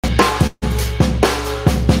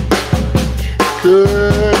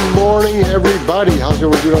Good morning, everybody. How's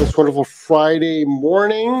everyone doing on this wonderful Friday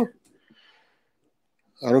morning?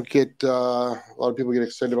 I don't get a lot of people get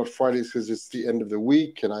excited about Fridays because it's the end of the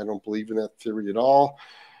week, and I don't believe in that theory at all.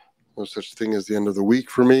 No such thing as the end of the week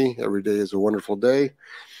for me. Every day is a wonderful day.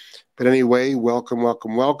 But anyway, welcome.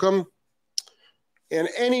 And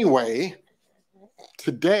anyway,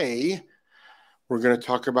 today we're going to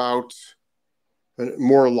talk about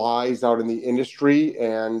more lies out in the industry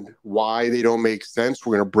and why they don't make sense.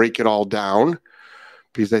 We're going to break it all down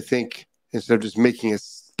because I think instead of just making a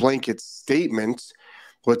blanket statement,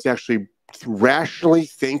 let's actually rationally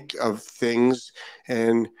think of things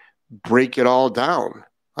and break it all down.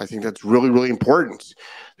 I think that's really, really important.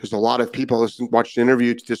 There's a lot of people watched an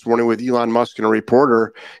interview this morning with Elon Musk and a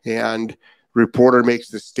reporter, and the reporter makes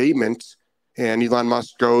the statement, and Elon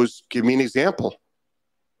Musk goes, "Give me an example."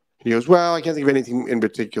 He goes, "Well, I can't think of anything in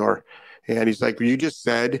particular." And he's like, "Well, you just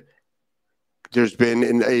said there's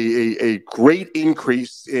been a great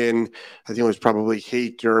increase in," I think it was probably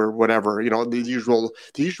hate or whatever, the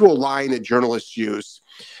usual line that journalists use.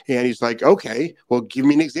 And he's like, "Okay, well, give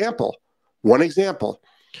me an example. One example."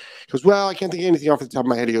 He goes, "Well, I can't think of anything off the top of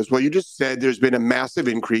my head." He goes, "Well, you just said there's been a massive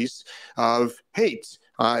increase of hate."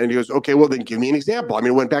 And he goes, "Okay, well, then give me an example." I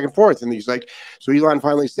mean, it went back and forth. And he's like, so Elon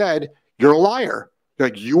finally said, "You're a liar.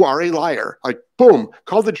 Like, you are a liar." Like, boom,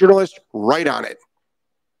 called the journalist right on it.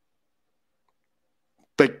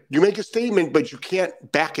 Like, you make a statement, but you can't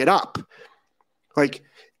back it up. Like,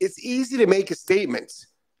 it's easy to make a statement.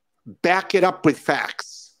 Back it up with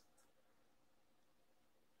facts.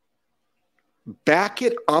 Back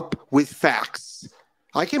it up with facts.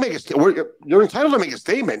 I can make a statement. You're entitled to make a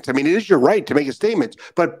statement. I mean, it is your right to make a statement,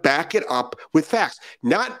 but back it up with facts.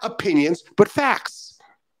 Not opinions, but facts.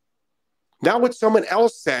 Not what someone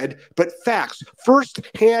else said, but facts.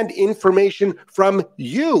 First-hand information from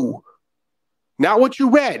you. Not what you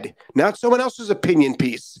read. Not someone else's opinion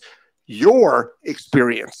piece. Your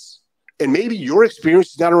experience. And maybe your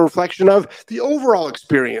experience is not a reflection of the overall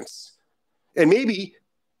experience. And maybe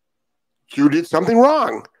you did something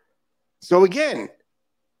wrong. So again,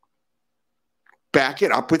 back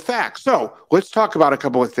it up with facts. So let's talk about a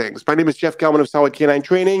couple of things. My name is Jeff Gellman of Solid Canine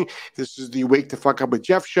Training. This is the Wake the Fuck Up with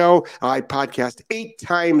Jeff show. I podcast 8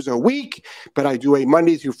 times a week, but I do a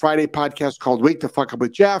Monday through Friday podcast called Wake the Fuck Up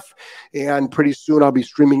with Jeff. And pretty soon I'll be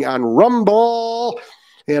streaming on Rumble.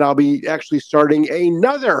 And I'll be actually starting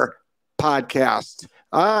another podcast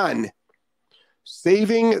on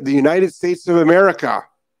saving the United States of America.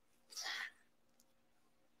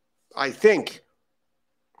 I think.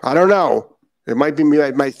 I don't know. It might be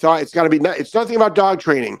my thought. It's got to be. It's nothing about dog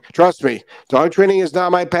training. Trust me. Dog training is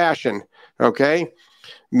not my passion. Okay,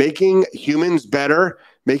 making humans better,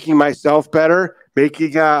 making myself better,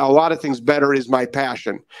 making a lot of things better is my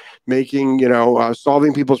passion. Making,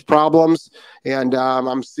 solving people's problems, and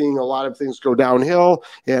I'm seeing a lot of things go downhill,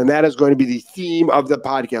 and that is going to be the theme of the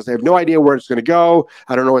podcast. I have no idea where it's going to go.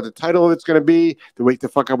 I don't know what the title of it's going to be. The Wake the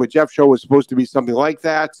Fuck Up with Jeff show was supposed to be something like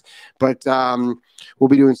that, but we'll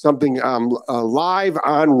be doing something live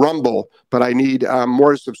on Rumble, but I need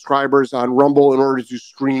more subscribers on Rumble in order to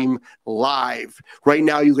stream live. Right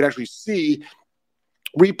now, you can actually see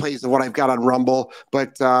replays of what I've got on Rumble,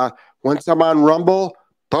 but once I'm on Rumble,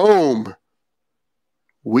 boom,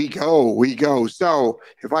 we go. So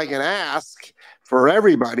if I can ask for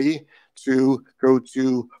everybody to go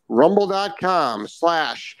to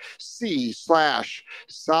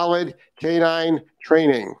rumble.com/C/solid canine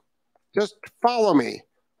training. Just follow me.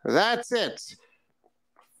 That's it.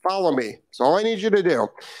 Follow me. That's all I need you to do.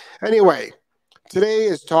 Anyway, today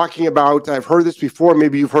is talking about, I've heard this before,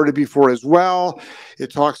 maybe you've heard it before as well.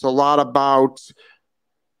 It talks a lot about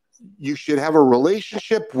you should have a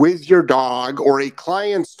relationship with your dog or a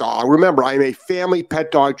client's dog. Remember, I'm a family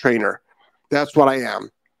pet dog trainer. That's what I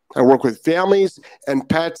am. I work with families and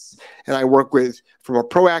pets, and I work with, from a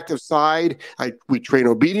proactive side, we train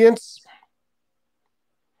obedience.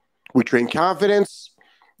 We train confidence,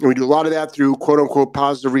 and we do a lot of that through quote-unquote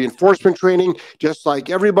positive reinforcement training, just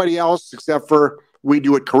like everybody else, except for we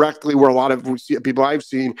do it correctly, where a lot of people I've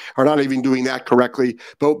seen are not even doing that correctly.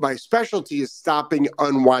 But my specialty is stopping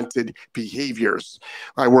unwanted behaviors.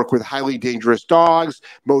 I work with highly dangerous dogs.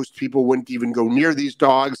 Most people wouldn't even go near these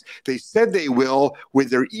dogs. They said they will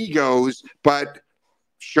with their egos, but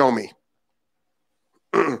show me.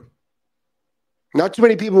 Not too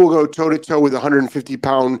many people will go toe-to-toe with a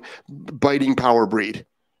 150-pound biting power breed.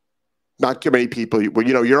 Not too many people. Well,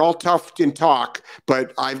 you're all tough in talk,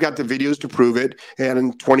 but I've got the videos to prove it,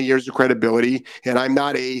 and 20 years of credibility, and I'm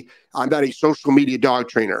not a I'm not a social media dog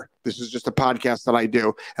trainer. This is just a podcast that I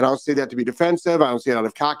do. And I don't say that to be defensive. I don't say it out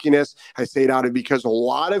of cockiness. I say it out of because a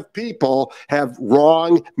lot of people have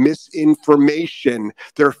wrong misinformation.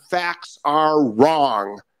 Their facts are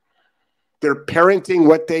wrong. They're parenting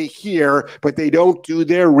what they hear, but they don't do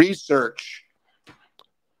their research.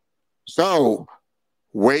 So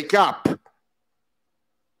wake up.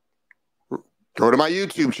 Go to my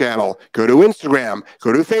YouTube channel. Go to Instagram.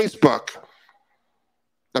 Go to Facebook.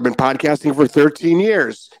 I've been podcasting for 13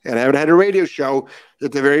 years, and I haven't had a radio show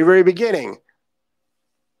at the very, very beginning.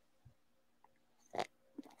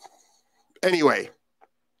 Anyway,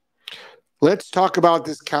 let's talk about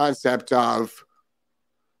this concept of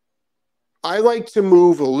I like to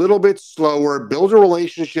move a little bit slower, build a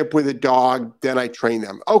relationship with a dog, then I train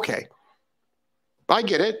them. Okay, I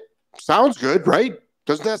get it. Sounds good, right?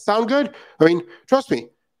 Doesn't that sound good? I mean, trust me,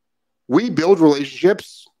 we build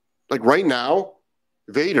relationships like right now.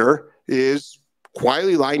 Vader is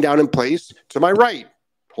quietly lying down in place to my right.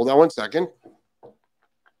 Hold on 1 second.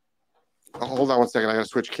 Hold on 1 second. I got to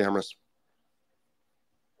switch cameras.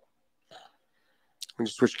 Let me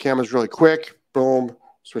just switch cameras really quick. Boom.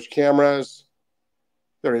 Switch cameras.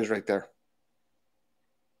 There he is right there.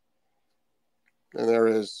 And there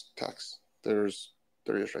is Tex. There he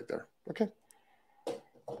is right there. Okay.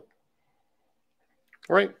 All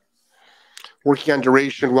right. Working on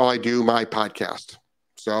duration while I do my podcast.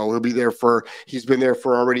 So he's been there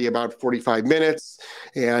for already about 45 minutes,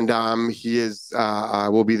 and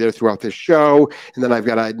we'll be there throughout this show. And then I've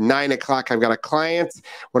got at 9 o'clock, I've got a client,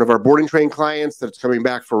 one of our board and train clients that's coming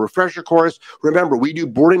back for a refresher course. Remember, we do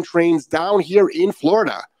board and trains down here in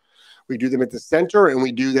Florida. We do them at the center, and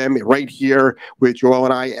we do them right here with Joel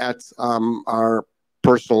and I at our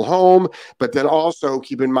personal home. But then also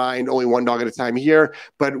keep in mind, only one dog at a time here.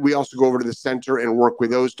 But we also go over to the center and work with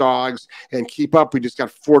those dogs and keep up. We just got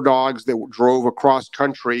 4 dogs that drove across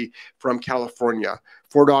country from California.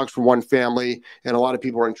 4 dogs from one family. And a lot of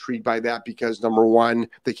people are intrigued by that because, number one,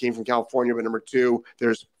 they came from California. But number 2,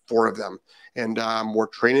 there's 4 of them. And we're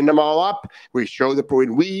training them all up. We show the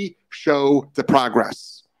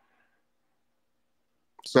progress.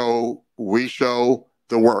 So we show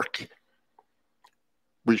the work.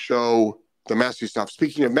 We show the messy stuff.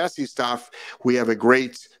 Speaking of messy stuff, we have a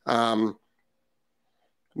great, let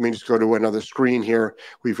me just go to another screen here.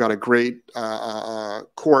 We've got a great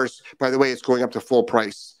course. By the way, it's going up to full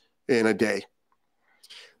price in a day.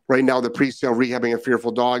 Right now, the pre-sale Rehabbing a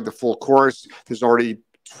Fearful Dog, the full course, there's already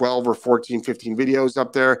 12 or 14, 15 videos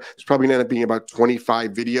up there. It's probably going to end up being about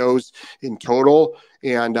 25 videos in total.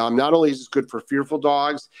 And not only is this good for fearful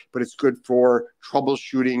dogs, but it's good for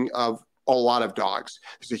troubleshooting of a lot of dogs.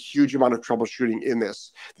 There's a huge amount of troubleshooting in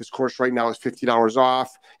this. This course right now is $50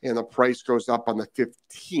 off, and the price goes up on the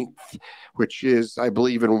 15th, which is, I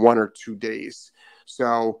believe, in 1 or 2 days.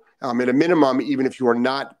 So at a minimum, even if you are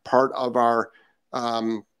not part of our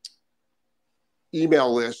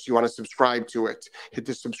email list, you want to subscribe to it, hit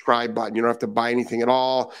the subscribe button. You don't have to buy anything at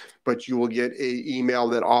all, but you will get an email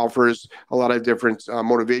that offers a lot of different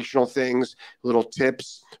motivational things, little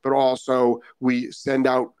tips, but also we send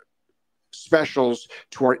out specials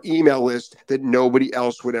to our email list that nobody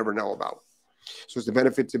else would ever know about. So it's a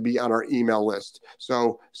benefit to be on our email list.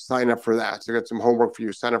 So sign up for that. So I got some homework for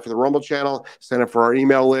you. Sign up for the Rumble channel, sign up for our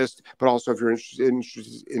email list, but also if you're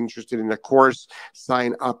interested in a course,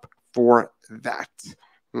 sign up for that.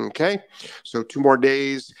 Okay, so 2 more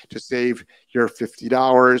days to save your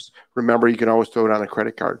 $50. Remember, you can always throw it on a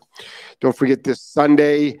credit card. Don't forget this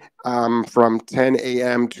Sunday from 10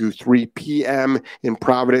 a.m. to 3 p.m. in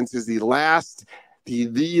Providence is the last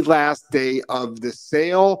day of the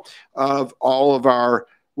sale of all of our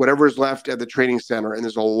whatever is left at the training center. And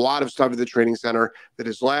there's a lot of stuff at the training center that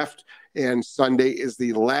is left. And Sunday is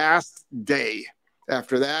the last day.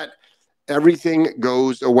 After that, everything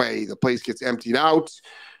goes away. The place gets emptied out,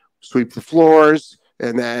 sweep the floors,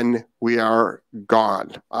 and then we are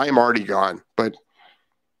gone. I am already gone, but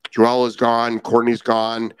Joelle is gone, Courtney's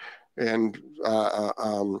gone, and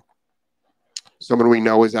someone we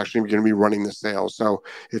know is actually going to be running the sale. So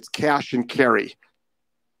it's cash and carry.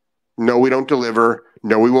 No, we don't deliver.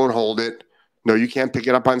 No, we won't hold it. No, you can't pick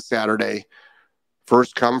it up on Saturday.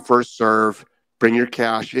 First come, first serve. Bring your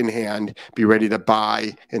cash in hand. Be ready to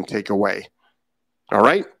buy and take away. All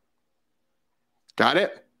right? Got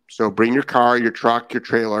it? So bring your car, your truck, your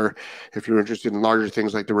trailer. If you're interested in larger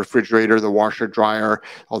things like the refrigerator, the washer, dryer,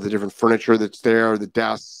 all the different furniture that's there, the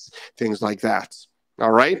desks, things like that. All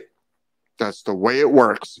right? That's the way it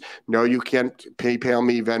works. No, you can't PayPal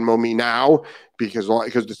me, Venmo me now because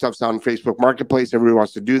the stuff's on Facebook Marketplace. Everybody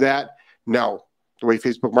wants to do that. No, The way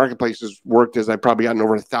Facebook Marketplace has worked is I've probably gotten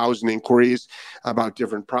over 1,000 inquiries about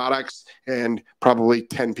different products, and probably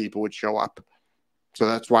 10 people would show up. So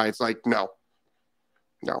that's why it's like, no.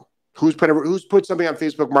 Who's put something on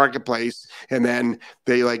Facebook Marketplace, and then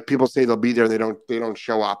people say they'll be there, and they don't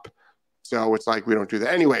show up. So it's like, we don't do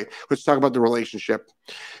that. Anyway, let's talk about the relationship.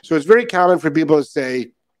 So it's very common for people to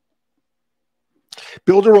say,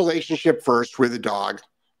 build a relationship first with a dog,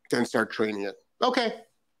 then start training it. Okay,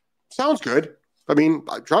 sounds good. I mean,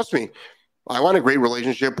 trust me, I want a great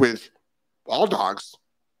relationship with all dogs.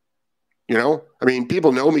 I mean,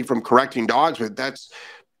 people know me from correcting dogs, but that's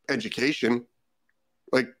education.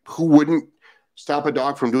 Like, who wouldn't stop a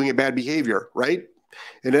dog from doing a bad behavior, right?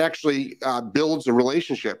 And it actually builds a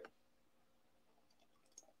relationship.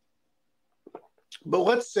 But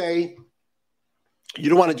let's say you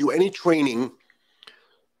don't want to do any training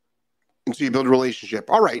until you build a relationship.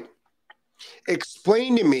 All right.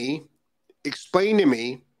 Explain to me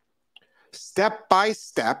step by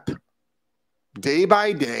step, day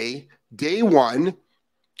by day, day one,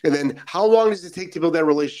 and then how long does it take to build that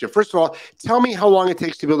relationship? First of all, tell me how long it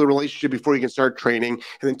takes to build a relationship before you can start training,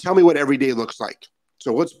 and then tell me what every day looks like.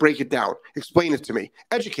 So let's break it down. Explain it to me.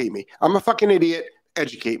 Educate me. I'm a fucking idiot.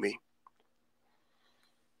 Educate me.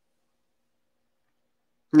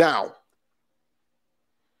 Now,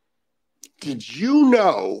 did you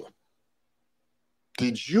know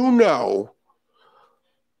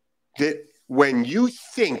that when you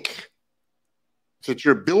think that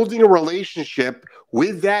you're building a relationship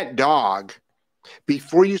with that dog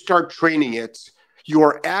before you start training it, you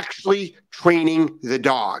are actually training the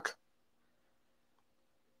dog?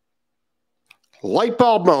 Light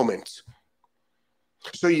bulb moment.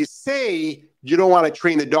 So you say you don't want to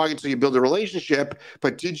train the dog until you build a relationship,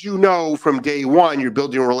 but did you know from day one you're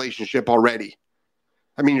building a relationship already?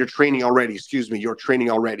 I mean, you're training already. You're training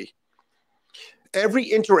already. Every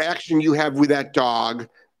interaction you have with that dog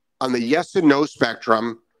on the yes and no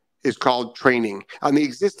spectrum is called training. On the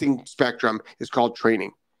existing spectrum is called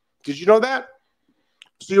training. Did you know that?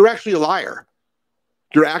 So you're actually a liar.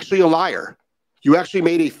 You're actually a liar. You actually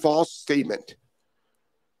made a false statement.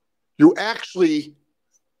 You actually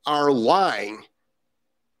are lying.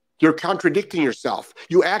 You're contradicting yourself.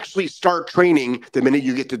 You actually start training the minute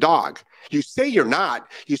you get the dog. You say you're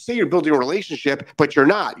not. You say you're building a relationship, but you're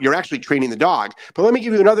not. You're actually training the dog. But let me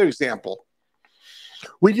give you another example.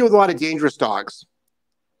 We deal with a lot of dangerous dogs.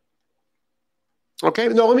 Okay?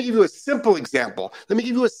 No, let me give you a simple example. Let me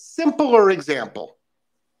give you a simpler example.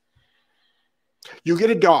 You get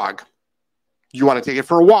a dog. You want to take it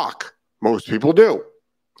for a walk. Most people do.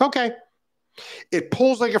 Okay. It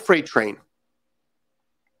pulls like a freight train.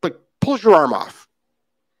 Like, pulls your arm off.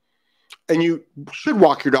 And you should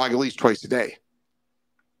walk your dog at least twice a day.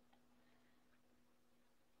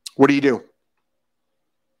 What do?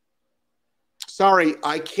 Sorry,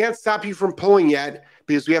 I can't stop you from pulling yet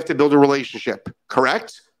because we have to build a relationship.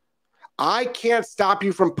 Correct? I can't stop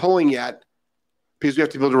you from pulling yet because we have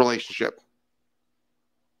to build a relationship.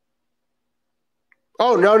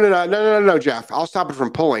 Oh, no, Jeff. I'll stop it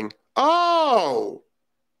from pulling. Oh,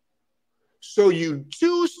 so you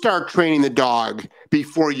do start training the dog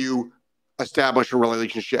before you establish a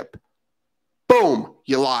relationship. Boom,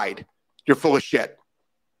 you lied. You're full of shit.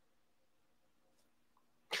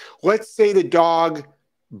 Let's say the dog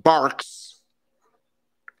barks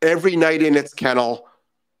every night in its kennel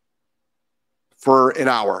for an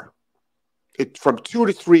hour. It's from 2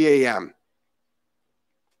 to 3 a.m.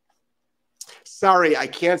 Sorry, I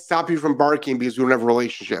can't stop you from barking because we don't have a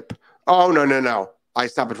relationship. Oh, no. I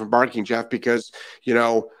stop it from barking, Jeff, because,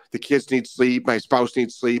 the kids need sleep. My spouse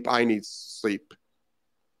needs sleep. I need sleep.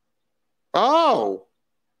 Oh,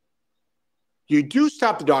 you do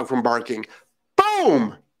stop the dog from barking.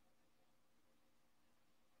 Boom.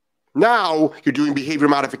 Now you're doing behavior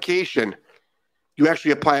modification. You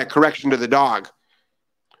actually apply a correction to the dog.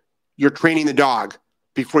 You're training the dog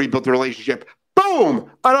before you build the relationship. Boom,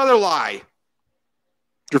 another lie.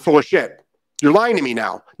 You're full of shit. You're lying to me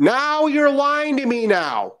now. Now you're lying to me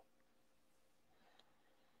now.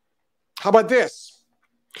 How about this?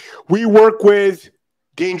 We work with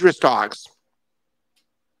dangerous dogs.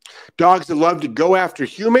 Dogs that love to go after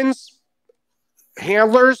humans,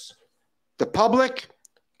 handlers, the public,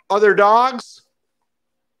 other dogs.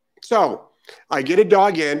 So I get a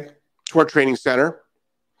dog in to our training center,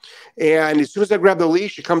 and as soon as I grab the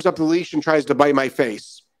leash, it comes up the leash and tries to bite my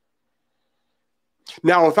face.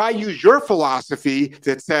 Now, if I use your philosophy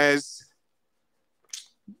that says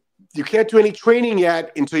you can't do any training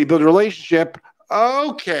yet until you build a relationship,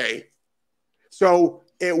 okay. So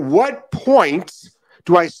at what point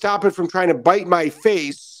do I stop it from trying to bite my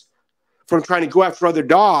face from trying to go after other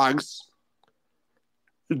dogs,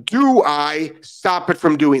 do I stop it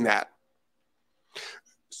from doing that?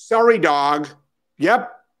 Sorry, dog. Yep,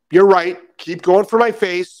 you're right. Keep going for my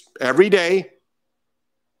face every day.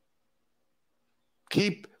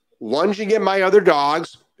 Keep lunging at my other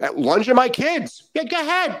dogs. Lunge at my kids. Yeah, go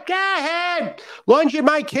ahead. Go ahead. Lunge at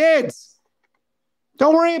my kids.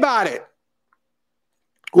 Don't worry about it.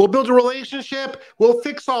 We'll build a relationship. We'll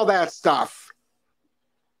fix all that stuff.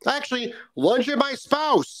 Actually, lunge at my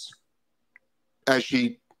spouse, as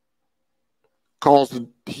he or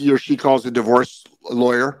she calls the divorce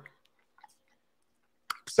lawyer.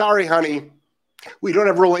 Sorry, honey. We don't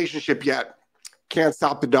have a relationship yet. Can't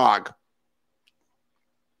stop the dog.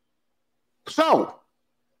 So,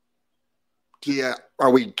 are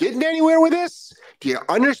we getting anywhere with this? Do you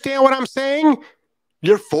understand what I'm saying?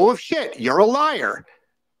 You're full of shit. You're a liar.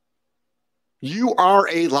 You are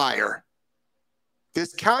a liar.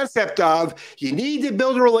 This concept of you need to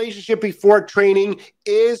build a relationship before training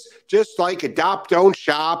is just like adopt, don't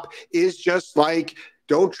shop, is just like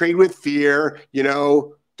don't train with fear,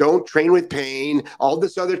 don't train with pain, all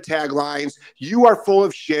this other taglines. You are full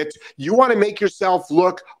of shit. You want to make yourself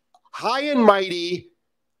look high and mighty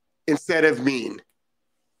instead of mean.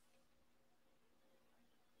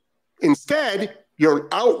 Instead, you're an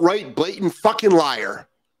outright blatant fucking liar.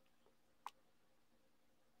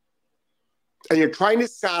 And you're trying to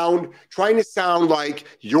sound like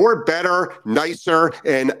you're better, nicer,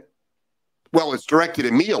 and, well, it's directed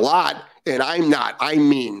at me a lot, and I'm not. I'm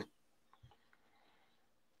mean.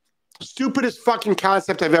 Stupidest fucking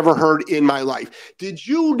concept I've ever heard in my life. Did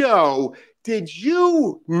you know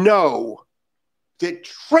that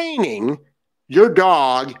training your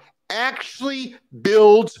dog actually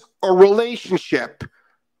builds a relationship?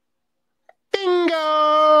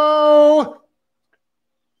 Bingo!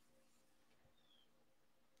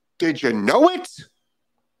 Did you know it?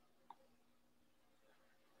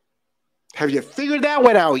 Have you figured that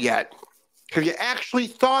one out yet? Have you actually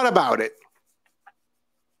thought about it?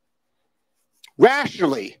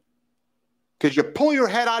 Rationally. Because you pull your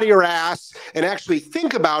head out of your ass and actually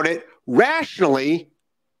think about it rationally,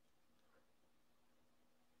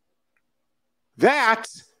 that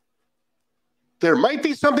there might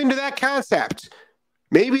be something to that concept.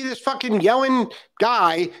 Maybe this fucking yelling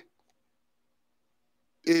guy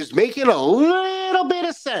is making a little bit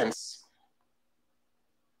of sense.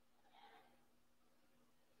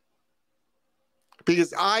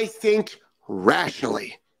 Because I think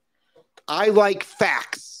rationally. I like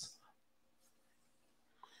facts.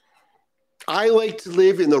 I like to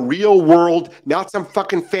live in the real world, not some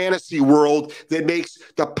fucking fantasy world that makes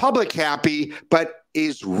the public happy, but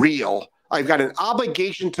is real. I've got an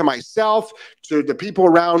obligation to myself, to the people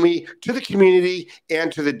around me, to the community,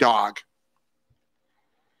 and to the dog.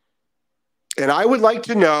 And I would like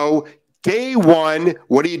to know, day one,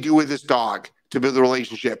 what do you do with this dog to build a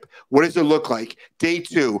relationship? What does it look like? Day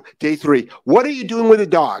two, day three. What are you doing with the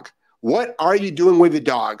dog? What are you doing with the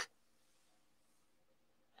dog?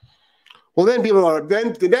 Well, then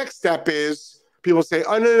the next step is people say,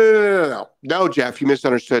 oh, no. No, Jeff, you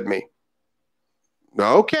misunderstood me.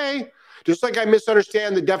 Okay. Just like I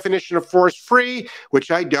misunderstand the definition of force-free,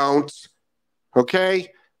 which I don't.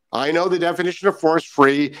 Okay. I know the definition of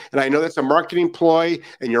force-free, and I know that's a marketing ploy,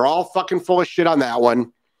 and you're all fucking full of shit on that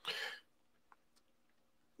one.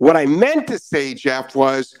 What I meant to say, Jeff,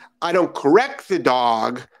 was I don't correct the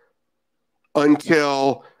dog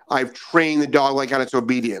until I've trained the dog like on its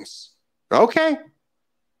obedience. Okay.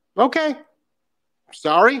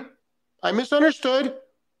 Sorry. I misunderstood.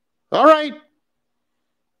 All right.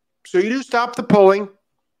 So you do stop the pulling.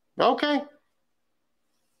 Okay.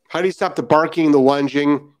 How do you stop the barking, the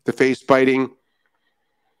lunging, the face biting?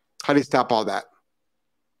 How do you stop all that?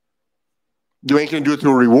 You ain't going to do it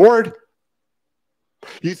through a reward.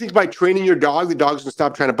 You think by training your dog, the dog's going to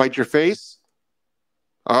stop trying to bite your face?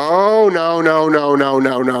 Oh, no.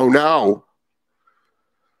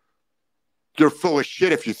 You're full of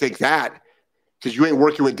shit if you think that, because you ain't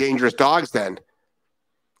working with dangerous dogs then.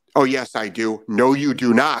 Oh, yes, I do. No, you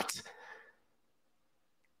do not.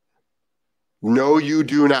 No, you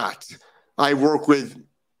do not. I work with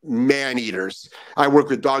man-eaters. I work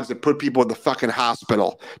with dogs that put people in the fucking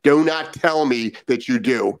hospital. Do not tell me that you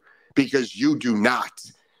do, because you do not.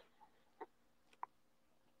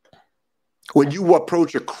 When you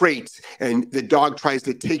approach a crate and the dog tries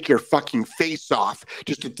to take your fucking face off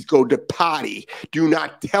just to go to potty, do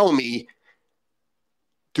not tell me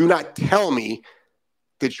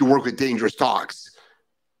that you work with dangerous dogs.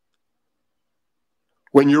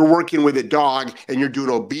 When you're working with a dog and you're doing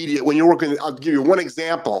obedient, when you're working, I'll give you one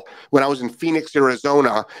example. When I was in Phoenix,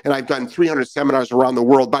 Arizona, and I've done 300 seminars around the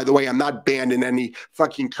world. By the way, I'm not banned in any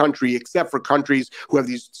fucking country except for countries who have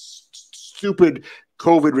these stupid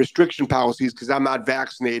COVID restriction policies because I'm not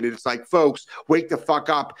vaccinated. It's like, folks, wake the fuck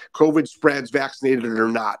up. COVID spreads, vaccinated or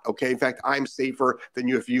not. Okay. In fact, I'm safer than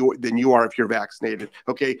you are if you're vaccinated.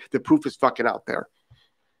 Okay. The proof is fucking out there.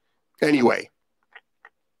 Anyway.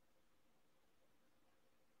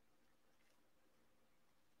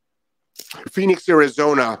 Phoenix,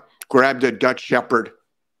 Arizona, grabbed a Dutch Shepherd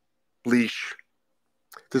leash.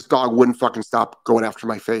 This dog wouldn't fucking stop going after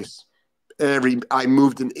my face. I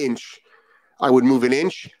moved an inch. I would move an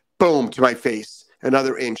inch, boom, to my face.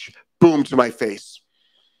 Another inch, boom, to my face.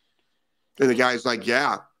 And the guy's like,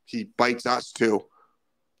 yeah, he bites us too.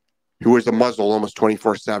 He wears a muzzle almost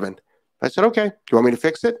 24/7. I said, okay, do you want me to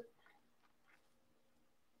fix it?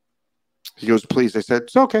 He goes, please. I said,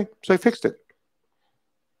 it's okay. So I fixed it.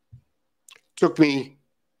 Took me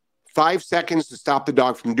 5 seconds to stop the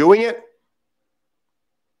dog from doing it.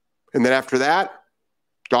 And then after that,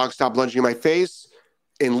 dog stopped lunging in my face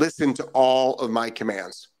and listened to all of my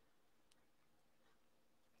commands.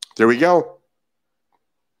 There we go.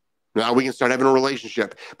 Now we can start having a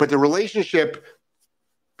relationship. But the relationship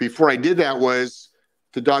before I did that was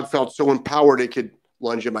the dog felt so empowered it could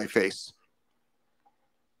lunge in my face.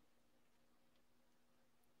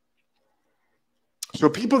 So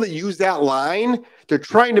people that use that line, they're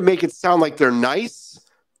trying to make it sound like they're nice.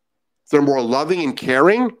 They're more loving and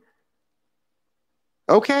caring.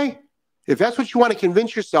 Okay. If that's what you want to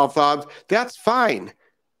convince yourself of, that's fine.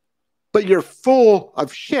 But you're full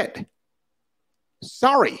of shit.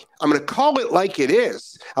 Sorry. I'm going to call it like it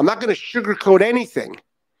is. I'm not going to sugarcoat anything.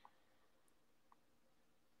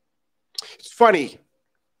 It's funny.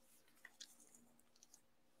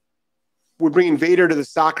 We're bringing Vader to the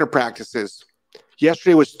soccer practices.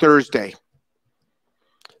 Yesterday was Thursday.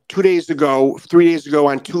 3 days ago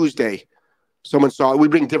on Tuesday, someone saw, we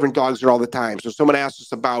bring different dogs there all the time. So someone asked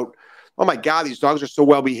us about, oh my God, these dogs are so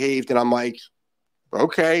well behaved. And I'm like,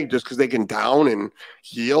 okay, just because they can down and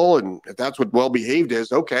heel. And if that's what well behaved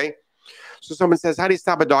is, okay. So someone says, how do you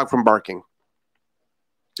stop a dog from barking?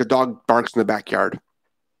 The dog barks in the backyard.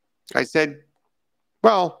 I said,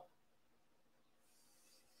 well,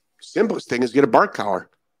 simplest thing is get a bark collar.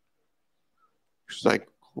 She's like,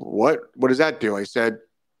 what does that do? I said,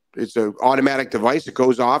 it's an automatic device. It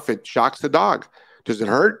goes off. It shocks the dog. Does it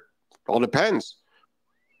hurt? All depends.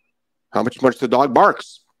 How much the dog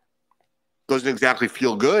barks. Doesn't exactly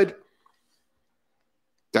feel good.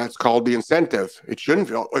 That's called the incentive. It shouldn't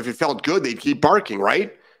feel. If it felt good, they'd keep barking,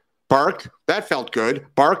 right? Bark, that felt good.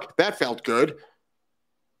 Bark, that felt good.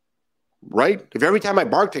 Right? If every time I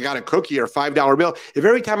barked, I got a cookie or a $5 bill. If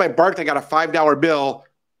every time I barked, I got a $5 bill,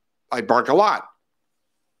 I'd bark a lot.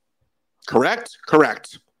 Correct?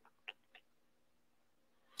 Correct.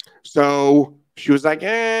 So she was like,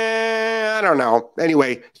 I don't know.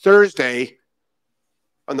 Anyway, Thursday,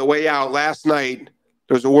 on the way out last night,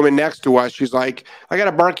 there was a woman next to us. She's like, I got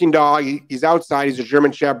a barking dog. He's outside. He's a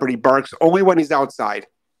German Shepherd. He barks only when he's outside.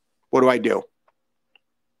 What do I do?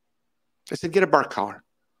 I said, get a bark collar.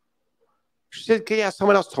 She said, yeah,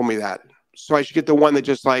 someone else told me that. So I should get the one that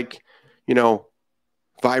just like,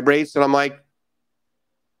 vibrates. And I'm like,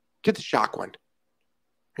 get the shock one.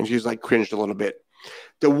 And she's like cringed a little bit.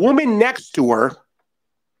 The woman next to her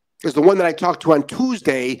is the one that I talked to on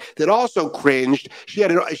Tuesday that also cringed. She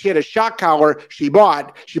had a shock collar she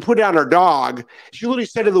bought. She put it on her dog. She literally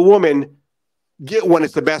said to the woman, get one.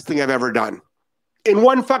 It's the best thing I've ever done. In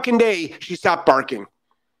one fucking day, she stopped barking.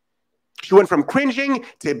 She went from cringing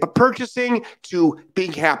to purchasing to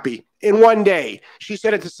being happy. In one day, she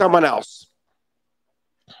said it to someone else.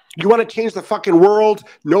 You want to change the fucking world,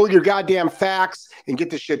 know your goddamn facts, and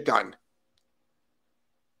get this shit done.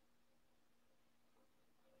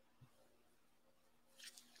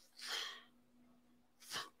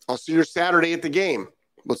 I'll see you Saturday at the game.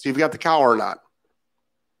 Let's see if you got the collar or not.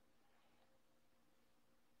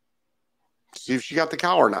 See if she got the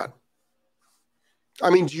collar or not. I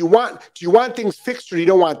mean, do you want things fixed or do you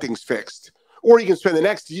don't want things fixed? Or you can spend the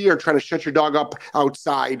next year trying to shut your dog up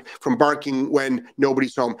outside from barking when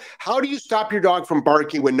nobody's home. How do you stop your dog from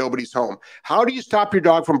barking when nobody's home? How do you stop your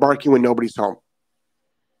dog from barking when nobody's home?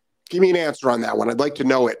 Give me an answer on that one. I'd like to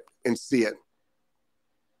know it and see it.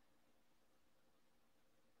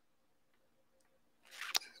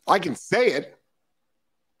 I can say it,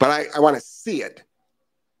 but I want to see it.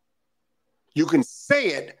 You can say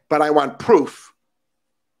it, but I want proof.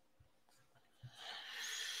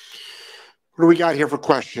 What do we got here for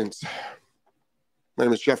questions? My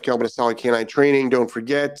name is Jeff Gelman of Solid Canine Training. Don't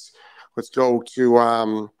forget, let's go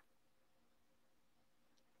to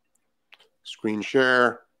screen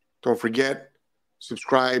share. Don't forget,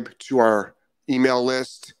 subscribe to our email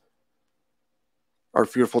list. Our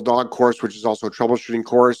Fearful Dog course, which is also a troubleshooting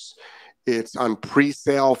course. It's on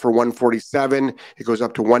pre-sale for $147. It goes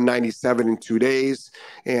up to $197 in 2 days.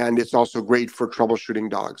 And it's also great for troubleshooting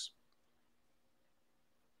dogs.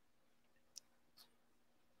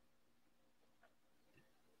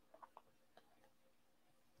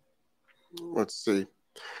 Let's see.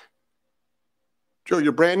 Joe,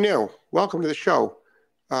 you're brand new. Welcome to the show.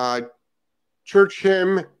 Church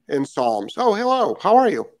Hymn and Psalms. Oh, hello. How are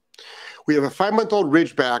you? We have a 5-month-old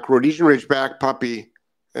Ridgeback, Rhodesian Ridgeback puppy.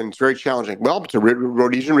 And it's very challenging. Well, it's a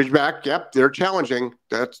Rhodesian Ridgeback. Yep, they're challenging.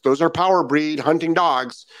 Those are power breed hunting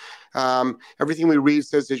dogs. Everything we read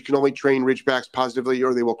says that you can only train Ridgebacks positively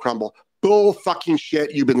or they will crumble. Bull fucking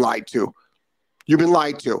shit. You've been lied to. You've been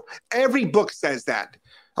lied to. Every book says that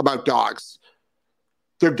about dogs.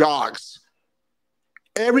 They're dogs.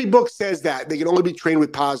 Every book says that they can only be trained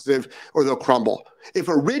with positive or they'll crumble. If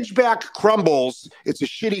a Ridgeback crumbles, it's a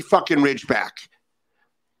shitty fucking Ridgeback.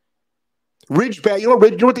 Ridgeback, you know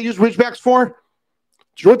what they use Ridgebacks for? Do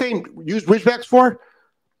you know what they use Ridgebacks for?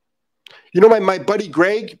 You know my buddy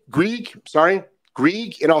Greg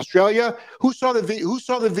in Australia, who saw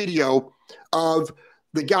the video of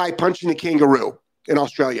the guy punching the kangaroo in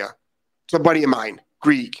Australia? It's a buddy of mine,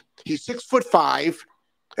 Greg. He's 6'5",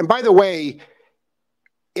 and by the way,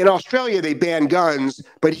 in Australia they ban guns,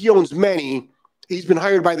 but he owns many. He's been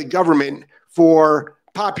hired by the government for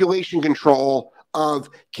population control of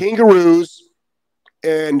kangaroos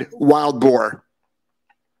and wild boar.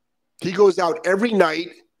 He goes out every night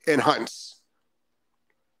and hunts.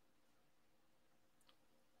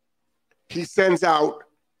 He's got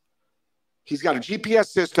a GPS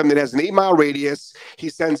system that has an 8-mile radius. He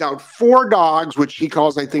sends out 4 dogs, which he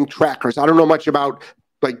calls, I think, trackers. I don't know much about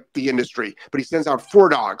like the industry, but he sends out 4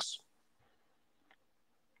 dogs.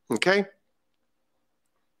 Okay?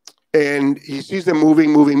 And he sees them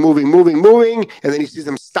moving, and then he sees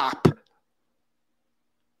them stop.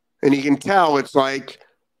 And he can tell it's like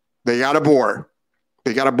they got a boar.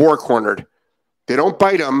 They got a boar cornered. They don't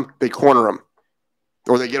bite them, they corner them.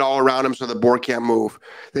 Or they get all around him so the boar can't move.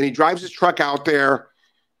 Then he drives his truck out there,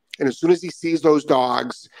 and as soon as he sees those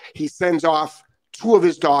dogs, he sends off 2 of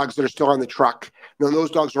his dogs that are still on the truck. Now,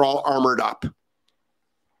 those dogs are all armored up.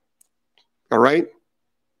 All right?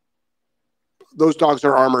 Those dogs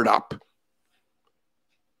are armored up.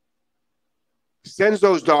 Sends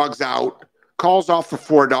those dogs out, calls off the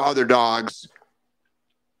 4 other dogs.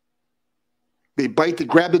 They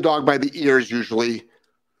grab the dog by the ears usually,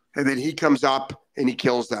 and then he comes up and he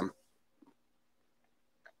kills them.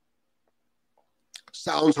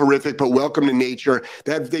 Sounds horrific, but welcome to nature.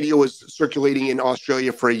 That video was circulating in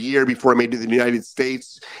Australia for a year before it made it to the United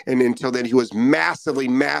States. And until then, he was massively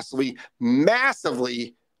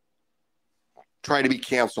trying to be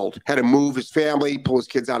canceled. Had to move his family, pull his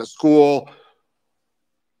kids out of school.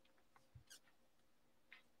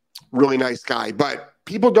 Really nice guy. But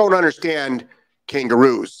people don't understand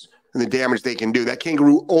kangaroos and the damage they can do. That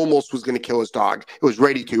kangaroo almost was going to kill his dog. It was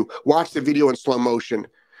ready to. Watch the video in slow motion.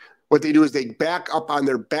 What they do is they back up on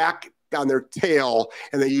their tail,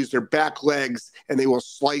 and they use their back legs, and they will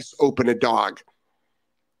slice open a dog.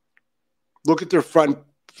 Look at their front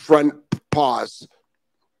paws.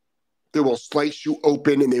 They will slice you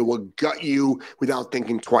open, and they will gut you without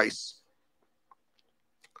thinking twice.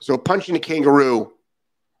 So punching a kangaroo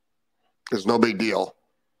is no big deal.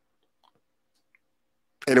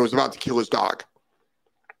 And it was about to kill his dog.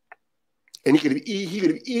 And he could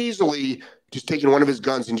have easily just taken one of his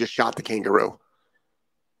guns and just shot the kangaroo.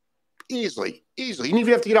 Easily. He didn't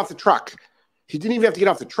even have to get off the truck.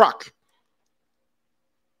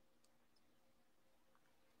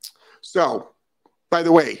 So, by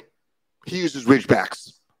the way, he uses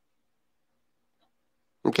Ridgebacks.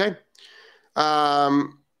 Okay?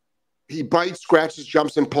 He bites, scratches,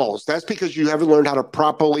 jumps, and pulls. That's because you haven't learned how to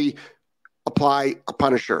properly apply a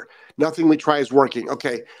punisher. Nothing we try is working.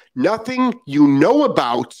 Okay. Nothing you know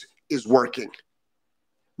about is working.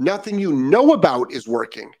 Nothing you know about is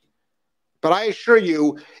working. But I assure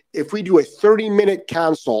you, if we do a 30-minute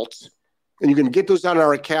consult, and you can get those on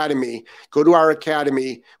our academy, go to our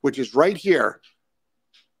academy, which is right here.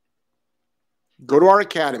 Go to our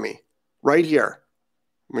academy, right here.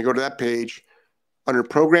 Let me go to that page. Under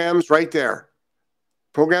programs, right there.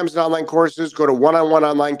 Programs and online courses, go to one-on-one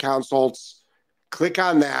online consults. Click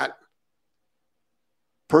on that.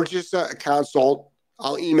 Purchase a consult.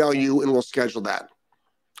 I'll email you and we'll schedule that.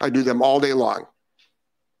 I do them all day long,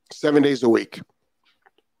 7 days a week.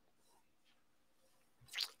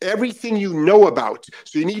 Everything you know about.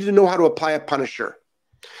 So you need to know how to apply a punisher.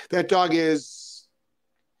 That dog is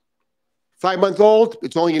 5 months old.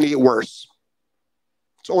 It's only going to get worse.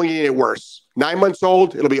 It's only going to get worse. 9 months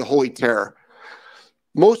old, it'll be a holy terror.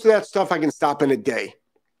 Most of that stuff I can stop in a day.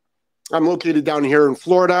 I'm located down here in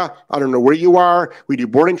Florida. I don't know where you are. We do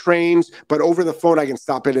boarding trains, but over the phone, I can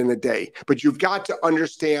stop it in a day. But you've got to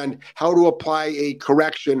understand how to apply a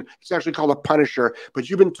correction. It's actually called a punisher, but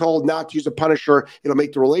you've been told not to use a punisher. It'll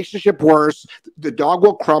make the relationship worse. The dog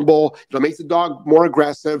will crumble. It'll make the dog more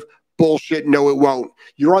aggressive. Bullshit. No, it won't.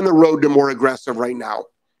 You're on the road to more aggressive right now.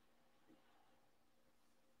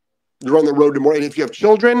 You're on the road to more. And if you have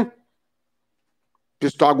children,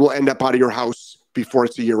 this dog will end up out of your house before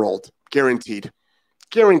it's a year old. Guaranteed.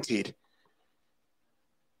 Guaranteed.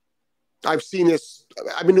 I've seen this.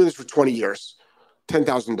 I've been doing this for 20 years.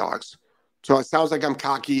 10,000 dogs. So it sounds like I'm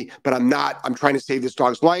cocky, but I'm not. I'm trying to save this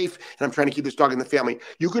dog's life, and I'm trying to keep this dog in the family.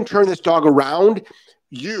 You can turn this dog around.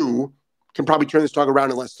 You can probably turn this dog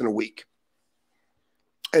around in less than a week.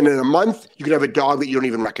 And in a month, you can have a dog that you don't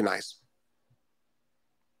even recognize.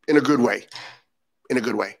 In a good way. In a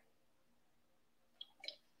good way.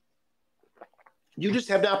 You just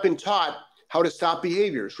have not been taught how to stop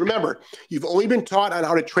behaviors. Remember, you've only been taught on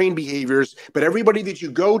how to train behaviors, but everybody that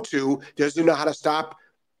you go to doesn't know how to stop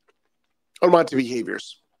unwanted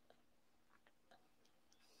behaviors.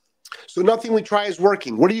 So nothing we try is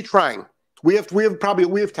working. What are you trying? We have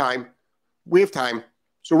time. We have time.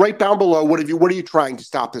 So write down below, what are you trying to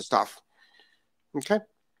stop this stuff? Okay?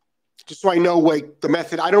 Just so I know like the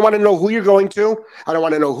method. I don't want to know who you're going to. I don't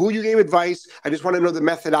want to know who you gave advice. I just want to know the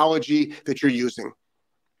methodology that you're using.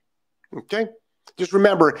 Okay? Just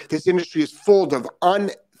remember, this industry is filled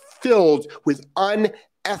with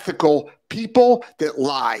unethical people that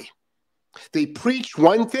lie. They preach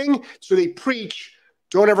one thing, so they preach,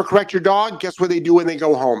 don't ever correct your dog. Guess what they do when they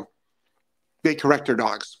go home? They correct their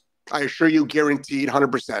dogs. I assure you, guaranteed,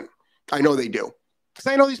 100%. I know they do.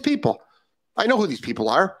 Because I know these people. I know who these people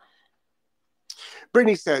are.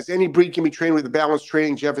 Brittany says, any breed can be trained with a balanced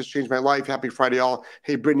training. Jeff has changed my life. Happy Friday, all.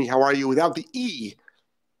 Hey, Brittany, how are you? Without the E.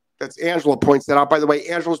 That's Angela points that out. By the way,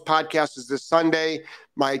 Angela's podcast is this Sunday.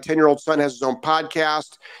 My 10-year-old son has his own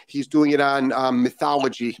podcast. He's doing it on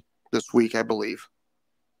mythology this week, I believe.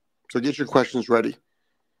 So get your questions ready.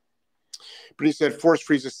 Brittany said, force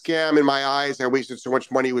freeze a scam in my eyes. I wasted so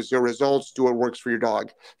much money with zero results. Do what works for your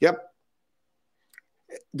dog. Yep.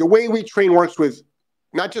 The way we train works with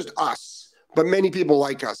not just us, but many people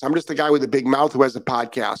like us. I'm just the guy with a big mouth who has a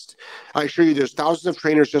podcast. I assure you there's thousands of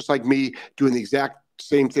trainers just like me doing the exact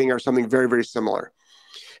same thing or something very, very similar.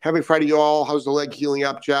 Happy Friday, y'all. How's the leg healing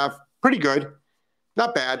up, Jeff? Pretty good.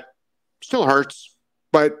 Not bad. Still hurts,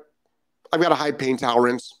 but I've got a high pain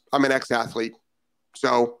tolerance. I'm an ex-athlete.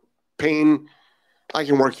 So pain, I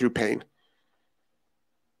can work through pain.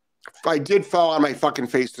 I did fall on my fucking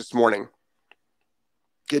face this morning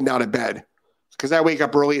getting out of bed because I wake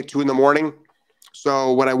up early at 2 a.m.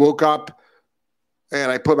 So when I woke up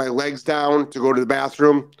and I put my legs down to go to the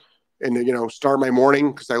bathroom and, start my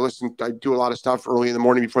morning, because I do a lot of stuff early in the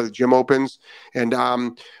morning before the gym opens. And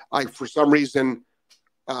for some reason,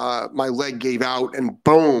 my leg gave out and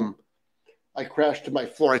boom, I crashed to my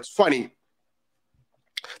floor. It's funny.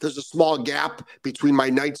 There's a small gap between my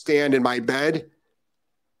nightstand and my bed.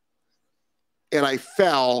 And I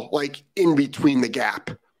fell like in between the gap.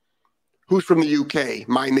 Who's from the UK?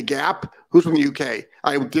 Mind the gap? Who's from the UK?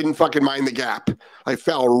 I didn't fucking mind the gap. I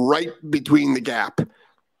fell right between the gap.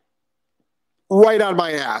 Right on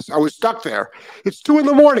my ass. I was stuck there. It's 2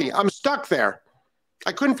 a.m. I'm stuck there.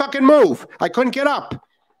 I couldn't fucking move. I couldn't get up.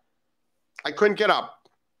 I couldn't get up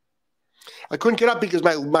because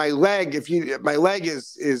my leg, my leg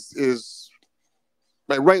is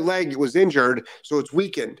my right leg was injured, so it's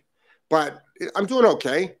weakened. But I'm doing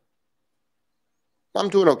okay. I'm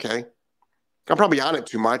probably on it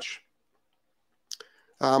too much.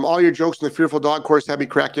 All your jokes in the Fearful Dog course had me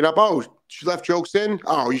cracking up. Oh, she left jokes in?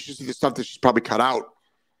 Oh, you should see the stuff that she's probably cut out.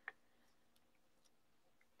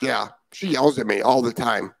 Yeah, she yells at me all the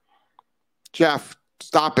time. Jeff,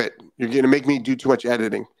 stop it. You're going to make me do too much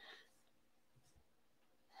editing.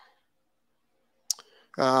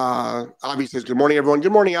 Avi says, good morning, everyone.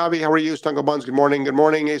 Good morning, Avi. How are you? Stungle Buns, good morning. Good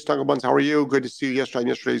morning. Hey, Stungle Buns, how are you? Good to see you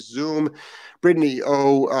yesterday's Zoom. Brittany,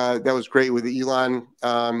 that was great with the Elon.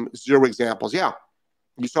 0 examples. Yeah.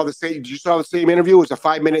 You saw the same interview. It was a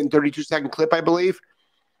 5-minute and 32-second clip, I believe.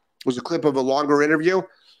 It was a clip of a longer interview.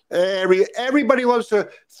 Everybody loves to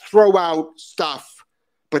throw out stuff,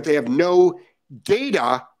 but they have no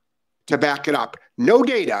data to back it up. No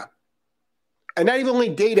data. And not even only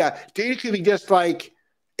data. Data could be just like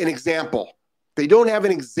an example. They don't have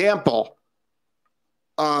an example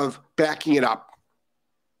of backing it up.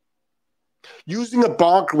 Using a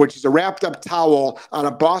bonker, which is a wrapped up towel on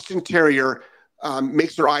a Boston Terrier,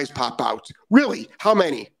 makes their eyes pop out. Really? How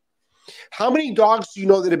many? How many dogs do you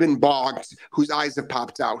know that have been bonked whose eyes have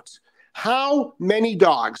popped out? How many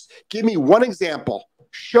dogs? Give me one example.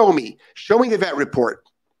 Show me. Show me the vet report.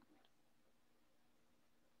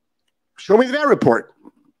 Show me the vet report.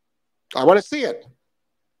 I want to see it.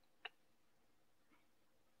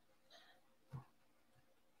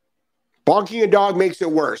 Bonking a dog makes it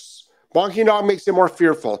worse. Bonking a dog makes it more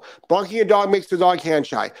fearful. Bonking a dog makes the dog hand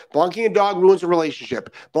shy. Bonking a dog ruins a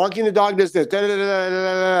relationship. Bonking the dog does this. Da, da, da, da,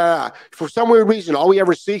 da, da. For some weird reason, all we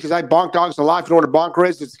ever see, because I bonk dogs a lot, if you know what a bonker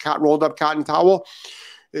is, it's a rolled up cotton towel.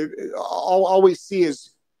 All we see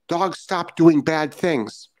is dogs stop doing bad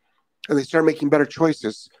things and they start making better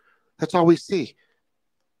choices. That's all we see.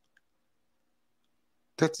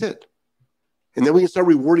 That's it. And then we can start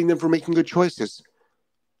rewarding them for making good choices.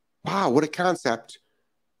 Wow, what a concept.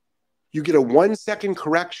 You get a 1 second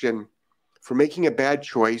correction for making a bad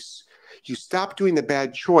choice. You stop doing the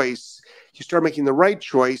bad choice. You start making the right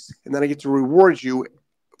choice. And then I get to reward you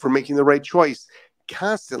for making the right choice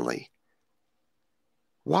constantly.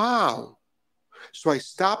 Wow. So I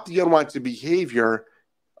stop the unwanted behavior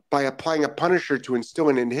by applying a punisher to instill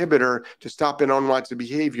an inhibitor to stop an unwanted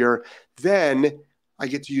behavior. Then I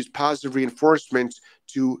get to use positive reinforcement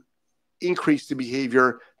to increase the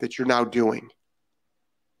behavior that you're now doing.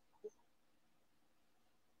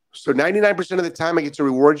 So 99% of the time I get to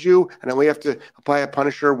reward you, and I only have to apply a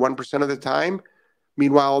punisher 1% of the time.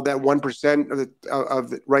 Meanwhile, that 1% of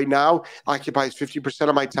the right now occupies 50%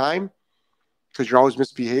 of my time because you're always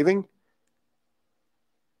misbehaving.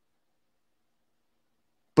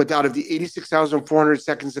 But out of the 86,400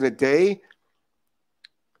 seconds in a day,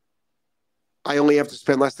 I only have to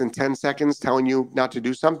spend less than 10 seconds telling you not to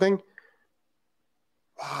do something.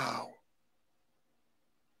 Wow.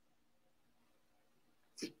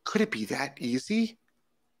 Could it be that easy?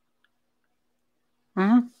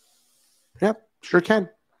 Mm-hmm. Yep, sure can.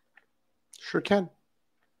 Sure can.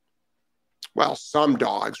 Well, some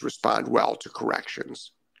dogs respond well to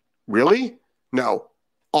corrections. Really? No,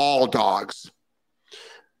 all dogs.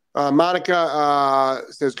 Monica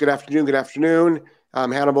says, good afternoon, good afternoon.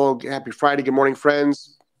 Hannibal, happy Friday. Good morning,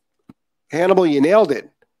 friends. Hannibal, you nailed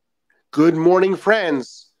it. Good morning,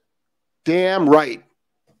 friends. Damn right.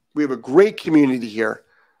 We have a great community here.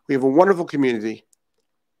 We have a wonderful community.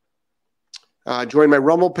 Join my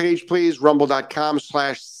Rumble page, please.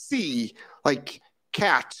 Rumble.com/C, like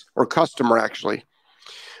cat or customer, actually,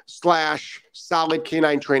 /solid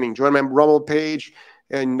canine training. Join my Rumble page,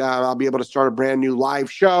 and I'll be able to start a brand new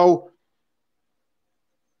live show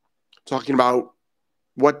talking about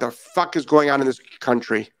what the fuck is going on in this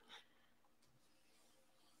country.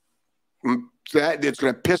 It's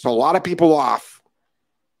going to piss a lot of people off.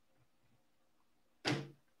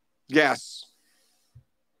 Yes.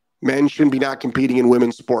 Men shouldn't be not competing in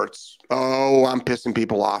women's sports. Oh, I'm pissing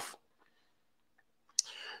people off.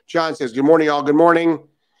 John says, good morning, all. Good morning.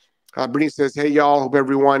 Brittany says, hey, y'all. Hope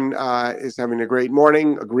everyone is having a great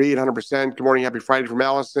morning. Agreed, 100%. Good morning. Happy Friday from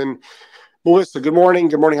Allison. Melissa, good morning.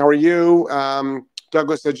 Good morning. How are you?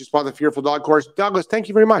 Douglas said, just bought the Fearful Dog course. Douglas, thank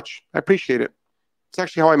you very much. I appreciate it. It's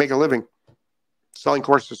actually how I make a living, selling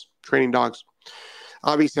courses, training dogs.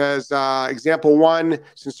 Avi says, example one,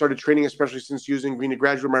 since started training, especially since using Green to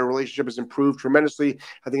Graduate, my relationship has improved tremendously.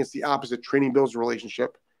 I think it's the opposite. Training builds a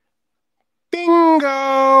relationship.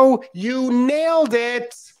 Bingo! You nailed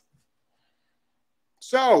it.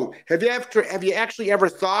 So have you actually ever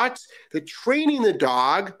thought that training the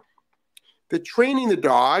dog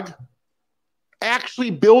actually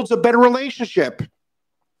builds a better relationship?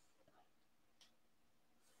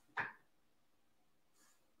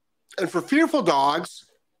 And for fearful dogs,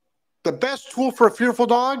 the best tool for a fearful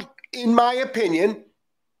dog, in my opinion,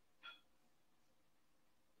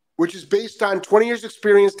 which is based on 20 years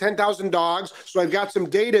experience, 10,000 dogs, so I've got some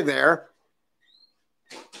data there.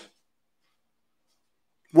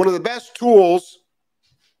 One of the best tools,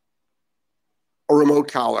 a remote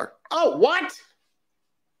collar. Oh, what?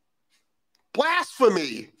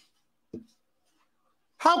 Blasphemy.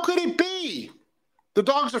 How could it be? The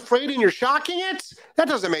dog's afraid and you're shocking it? That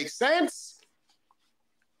doesn't make sense.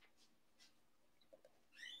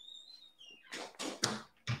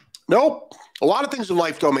 Nope. A lot of things in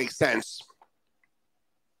life don't make sense.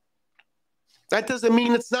 That doesn't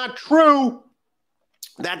mean it's not true.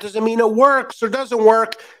 That doesn't mean it works or doesn't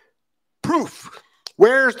work. Proof.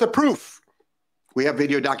 Where's the proof? We have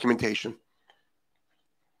video documentation.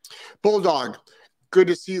 Bulldog. Good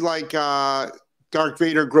to see Dark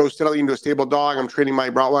Vader grows steadily into a stable dog. I'm training my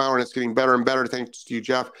Rottweiler and it's getting better and better. Thanks to you,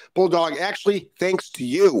 Jeff. Bulldog, actually, thanks to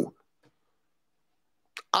you.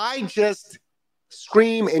 I just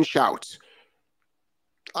scream and shout.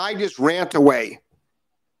 I just rant away.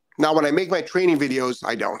 Now, when I make my training videos,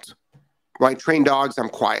 I don't. When I train dogs, I'm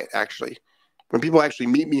quiet, actually. When people actually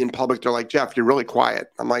meet me in public, they're like, Jeff, you're really quiet.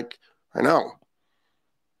 I'm like, I know.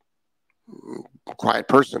 I'm a quiet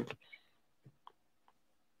person.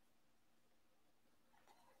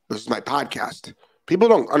 This is my podcast. People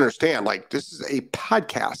don't understand. Like, this is a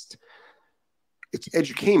podcast. It's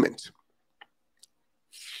edutainment.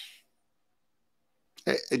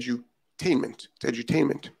 Edutainment. It's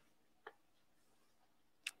edutainment.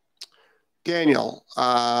 Daniel,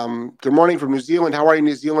 good morning from New Zealand. How are you,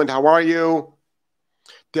 New Zealand? How are you?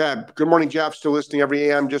 Deb, good morning, Jeff. Still listening every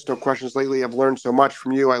AM. Just no questions lately. I've learned so much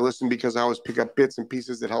from you. I listen because I always pick up bits and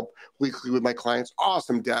pieces that help weekly with my clients.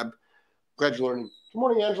 Awesome, Deb. Glad you're learning. Good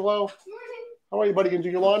morning, Angelo. Good morning. How are you, buddy? Gonna do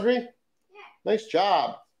your laundry? Yeah. Nice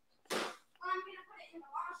job. Well, I'm gonna put it in the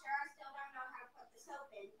washer. I still don't know how to put the soap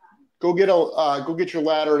in. Go get your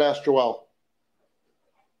ladder and ask Joelle.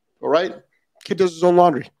 All right? Kid does his own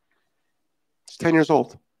laundry. He's 10 years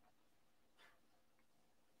old.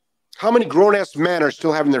 How many grown-ass men are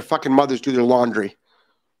still having their fucking mothers do their laundry?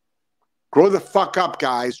 Grow the fuck up,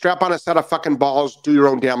 guys. Strap on a set of fucking balls. Do your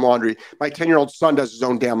own damn laundry. My 10-year-old son does his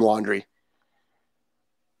own damn laundry.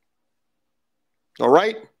 All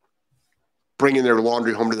right? Bringing their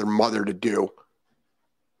laundry home to their mother to do.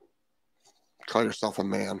 Call yourself a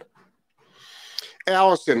man.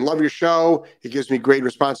 Allison, love your show. It gives me great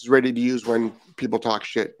responses ready to use when people talk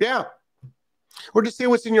shit. Yeah. Or just say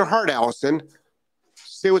what's in your heart, Allison.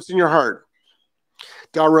 Say what's in your heart.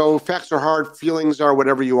 Darrow, facts are hard. Feelings are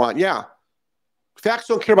whatever you want. Yeah. Facts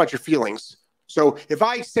don't care about your feelings. So if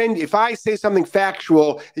I say something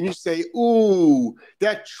factual and you say, ooh,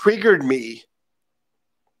 that triggered me.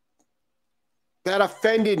 That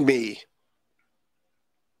offended me.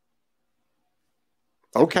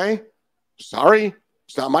 Okay. Sorry.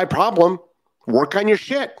 It's not my problem. Work on your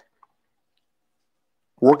shit.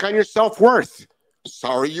 Work on your self-worth.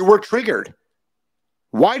 Sorry you were triggered.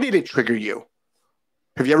 Why did it trigger you?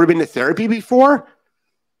 Have you ever been to therapy before?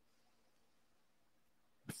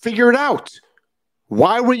 Figure it out.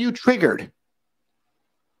 Why were you triggered?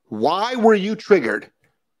 Why were you triggered?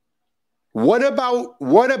 What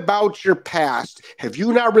about your past have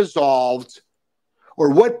you not resolved? Or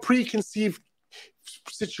what preconceived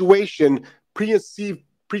situation,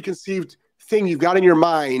 preconceived thing you've got in your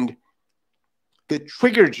mind that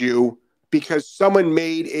triggered you because someone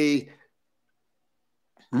made a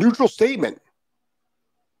neutral statement?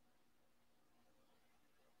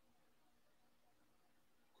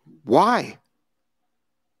 Why?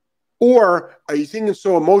 Or are you thinking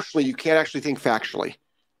so emotionally you can't actually think factually?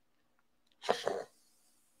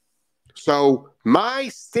 So my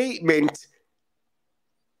statement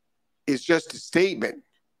is just a statement.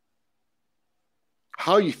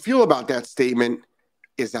 How you feel about that statement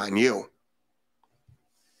is on you.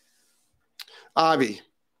 Avi,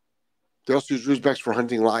 they also use Rudbecks for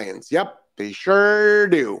hunting lions. Yep, they sure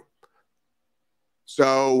do.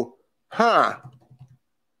 So,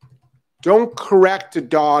 don't correct a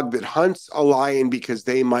dog that hunts a lion because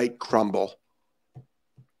they might crumble.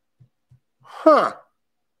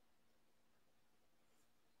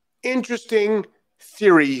 Interesting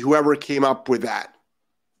theory, whoever came up with that.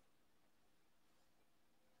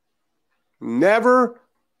 Never,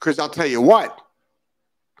 because I'll tell you what,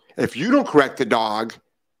 if you don't correct the dog,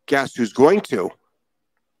 guess who's going to?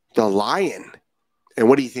 The lion. And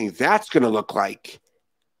what do you think that's going to look like?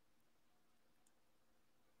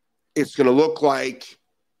 It's going to look like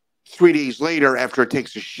 3 days later, after it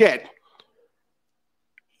takes a shit,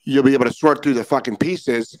 you'll be able to sort through the fucking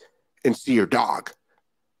pieces and see your dog.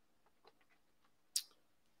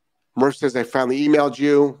 Murph says, I finally emailed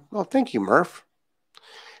you. Oh, thank you, Murph.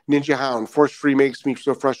 Ninja Hound, force free makes me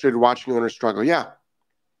so frustrated watching owners struggle. Yeah.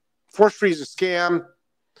 Force free is a scam.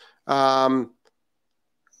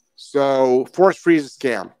 So force free is a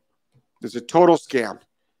scam. It's a total scam.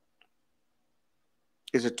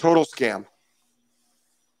 It's a total scam.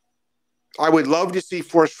 I would love to see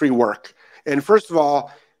force free work. And first of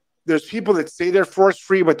all, there's people that say they're force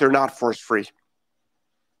free, but they're not force free.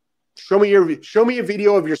 Show me a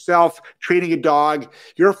video of yourself training a dog.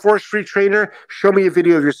 You're a force-free trainer. Show me a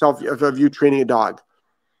video of yourself of you training a dog.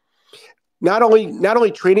 Not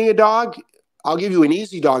only training a dog, I'll give you an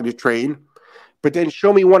easy dog to train, but then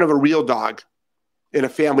show me one of a real dog in a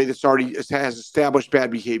family that's already has established bad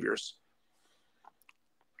behaviors.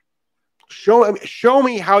 Show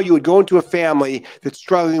me how you would go into a family that's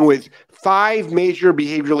struggling with 5 major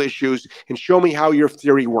behavioral issues and show me how your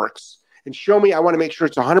theory works. And show me, I want to make sure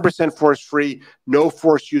it's 100% force-free, no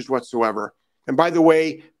force used whatsoever. And by the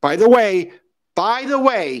way,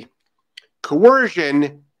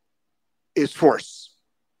 coercion is force.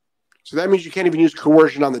 So that means you can't even use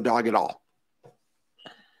coercion on the dog at all.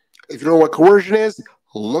 If you don't know what coercion is,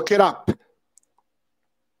 look it up.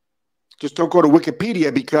 Just don't go to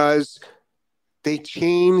Wikipedia because they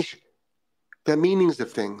change the meanings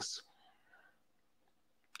of things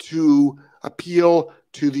to appeal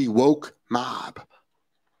to the woke mob.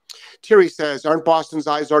 Terry says, aren't Boston's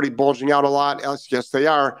eyes already bulging out a lot? Yes, they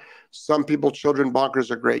are. Some people, children,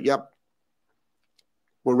 bonkers are great. Yep.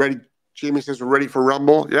 We're ready. Jamie says, we're ready for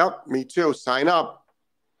Rumble. Yep, me too. Sign up.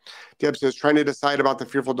 Deb says, trying to decide about the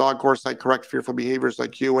Fearful Dog course. I correct fearful behaviors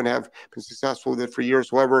like you and have been successful with it for years.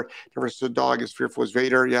 However, never said dog as fearful as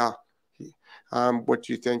Vader. Yeah. What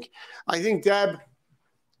do you think? I think, Deb,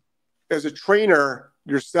 as a trainer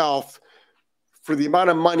yourself, for the amount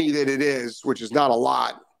of money that it is, which is not a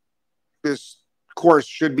lot, this course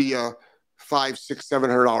should be a $500, $600,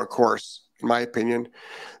 $700 course, in my opinion.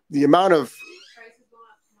 The amount of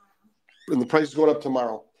and the price is going up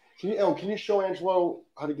tomorrow. Can you show Angelo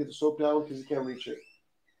how to get the soap down because he can't reach it?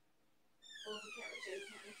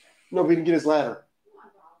 No, but he can get his ladder.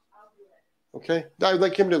 Okay, I'd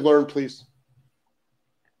like him to learn, please.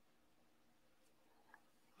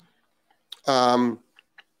 Because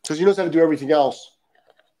he knows how to do everything else.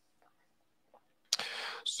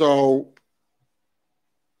 So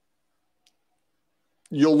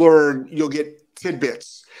you'll learn, you'll get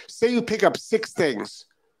tidbits. Say you pick up 6 things.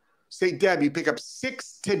 Say, Deb, you pick up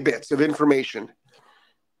 6 tidbits of information.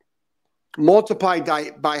 Multiply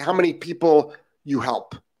by how many people you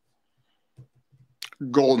help.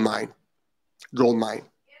 Gold mine. Gold mine. In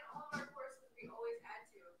all of our courses, we always add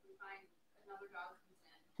to if we find another dog comes in.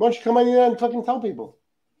 Why don't you come in here and fucking tell people?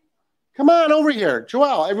 Come on over here.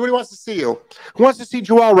 Joelle, everybody wants to see you. Who wants to see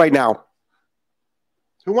Joelle right now?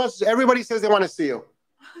 Who wants? Everybody says they want to see you.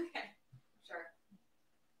 Okay, sure.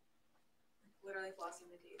 Literally flossing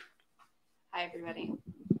the teeth. Hi, everybody.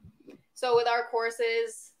 So with our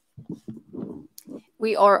courses,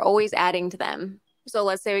 we are always adding to them. So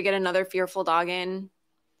let's say we get another fearful dog in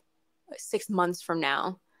 6 months from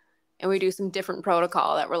now, and we do some different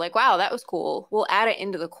protocol that we're like, wow, that was cool. We'll add it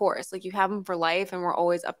into the course. Like, you have them for life, and we're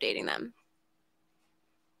always updating them.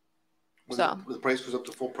 So the price goes up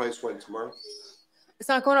to full price when tomorrow? It's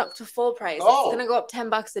not going up to full price. Oh. It's going to go up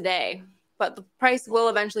 $10 a day, but the price will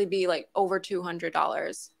eventually be like over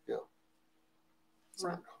 $200. Yeah.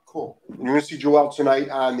 So. Cool. You're going to see Joelle tonight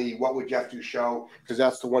on the What Would Jeff Do show, because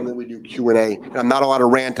that's the one that we do Q&A. And I'm not allowed to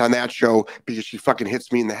rant on that show because she fucking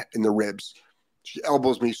hits me in the ribs. She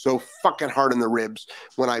elbows me so fucking hard in the ribs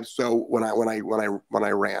when I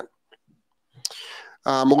rant.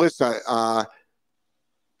 Melissa,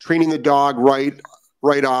 training the dog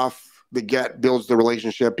right off the get builds the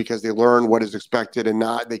relationship because they learn what is expected and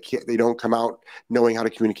not they don't come out knowing how to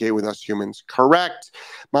communicate with us humans. Correct.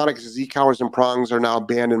 Monica says e-collars and prongs are now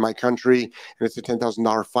banned in my country, and it's a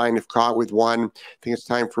 $10,000 fine if caught with one. I think it's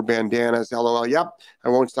time for bandanas. LOL. Yep. I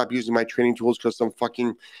won't stop using my training tools because some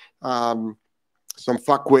fucking some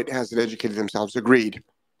fuckwit hasn't educated themselves. Agreed.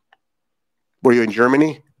 Were you in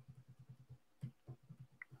Germany?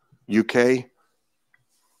 UK?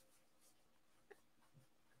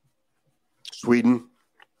 Sweden?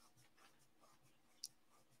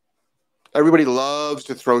 Everybody loves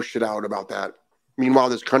to throw shit out about that. Meanwhile,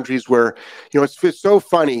 there's countries where, it's so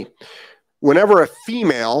funny. Whenever a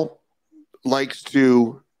female likes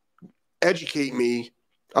to educate me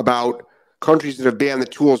about countries that have banned the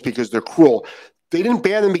tools because they're cruel, they didn't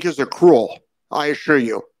ban them because they're cruel. I assure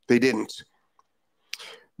you, they didn't.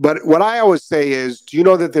 But what I always say is, do you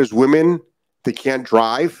know that there's women that can't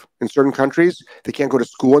drive in certain countries? They can't go to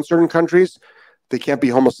school in certain countries. They can't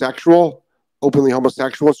be openly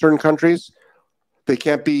homosexual in certain countries. They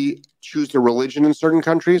can't choose their religion in certain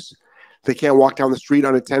countries. They can't walk down the street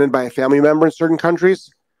unattended by a family member in certain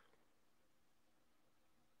countries.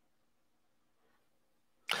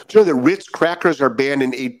 Do you know that Ritz crackers are banned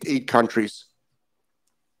in eight countries?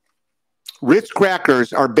 Ritz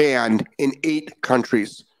crackers are banned in 8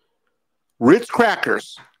 countries. Ritz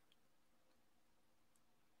crackers.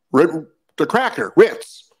 The cracker,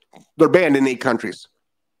 Ritz. They're banned in 8 countries.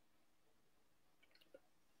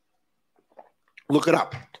 Look it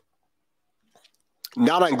up.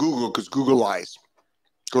 Not on Google because Google lies.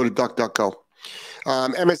 Go to DuckDuckGo.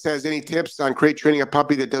 Emma says, any tips on crate training a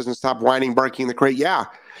puppy that doesn't stop whining, barking in the crate? Yeah,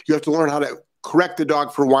 you have to learn how to correct the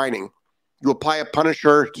dog for whining. You apply a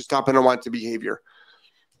punisher to stop an unwanted behavior.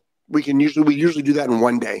 We usually do that in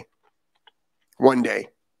 1 day. 1 day.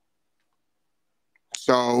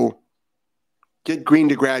 So get Green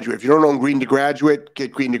to Graduate. If you don't own Green to Graduate,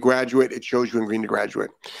 get Green to Graduate. It shows you in Green to Graduate.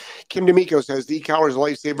 Kim D'Amico says, the e-collar is a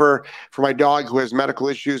lifesaver for my dog who has medical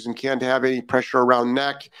issues and can't have any pressure around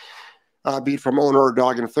neck, be it from owner or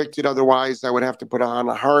dog inflicted. Otherwise, I would have to put on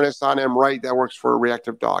a harness on him. Right, that works for a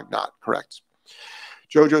reactive dog. Not correct.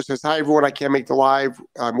 Jojo says, hi, everyone. I can't make the live.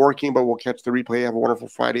 I'm working, but we'll catch the replay. Have a wonderful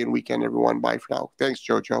Friday and weekend, everyone. Bye for now. Thanks,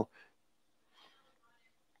 Jojo.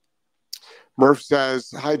 Murph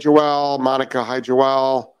says, hi, Joelle. Monica, hi,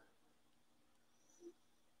 Joelle.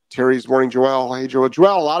 Terry's morning, Joelle. Hey, Joelle.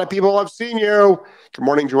 Joelle, a lot of people have seen you. Good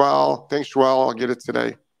morning, Joelle. Thanks, Joelle. I'll get it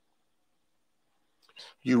today.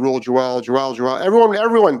 You rule, Joelle. Joelle.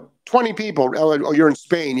 Everyone. 20 people. Oh, you're in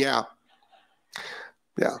Spain. Yeah.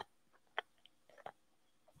 Yeah.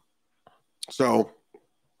 So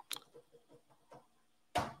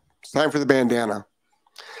it's time for the bandana.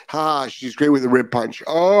 Ha, she's great with a rib punch.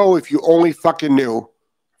 Oh, if you only fucking knew.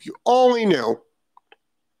 If you only knew.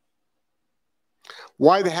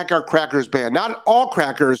 Why the heck are crackers banned? Not all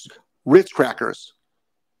crackers, Ritz crackers.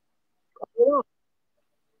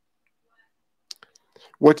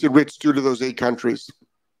 What did Ritz do to those 8 countries?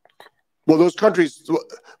 Well, those countries,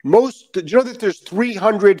 did you know that there's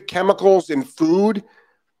 300 chemicals in food?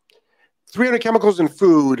 300 chemicals in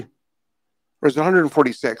food, or is it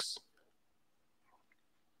 146?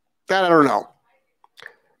 That I don't know.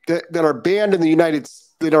 That are banned in the United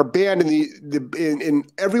States, that are banned in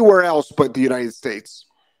everywhere else but the United States.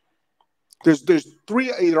 There's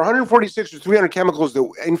either 146 or 300 chemicals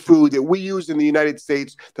in food that we use in the United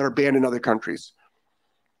States that are banned in other countries.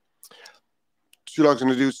 2 dogs in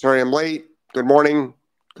the deuce. Sorry, I'm late. Good morning.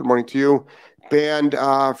 Good morning to you. Banned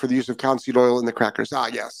for the use of cottonseed oil in the crackers.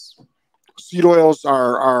 Yes. Seed oils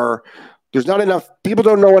are there's not enough. People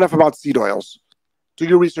don't know enough about seed oils. Do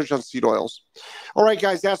your research on seed oils. All right,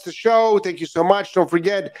 guys, that's the show. Thank you so much. Don't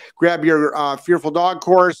forget, grab your Fearful Dog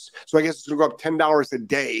course. So I guess it's going to go up $10 a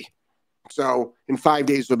day. So in 5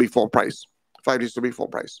 days, it'll be full price. 5 days will be full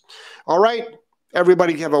price. All right,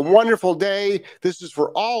 everybody have a wonderful day. This is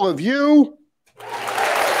for all of you.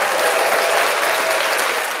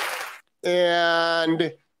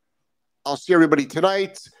 And I'll see everybody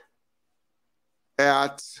tonight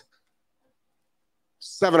at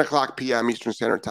 7:00 p.m. Eastern Standard Time.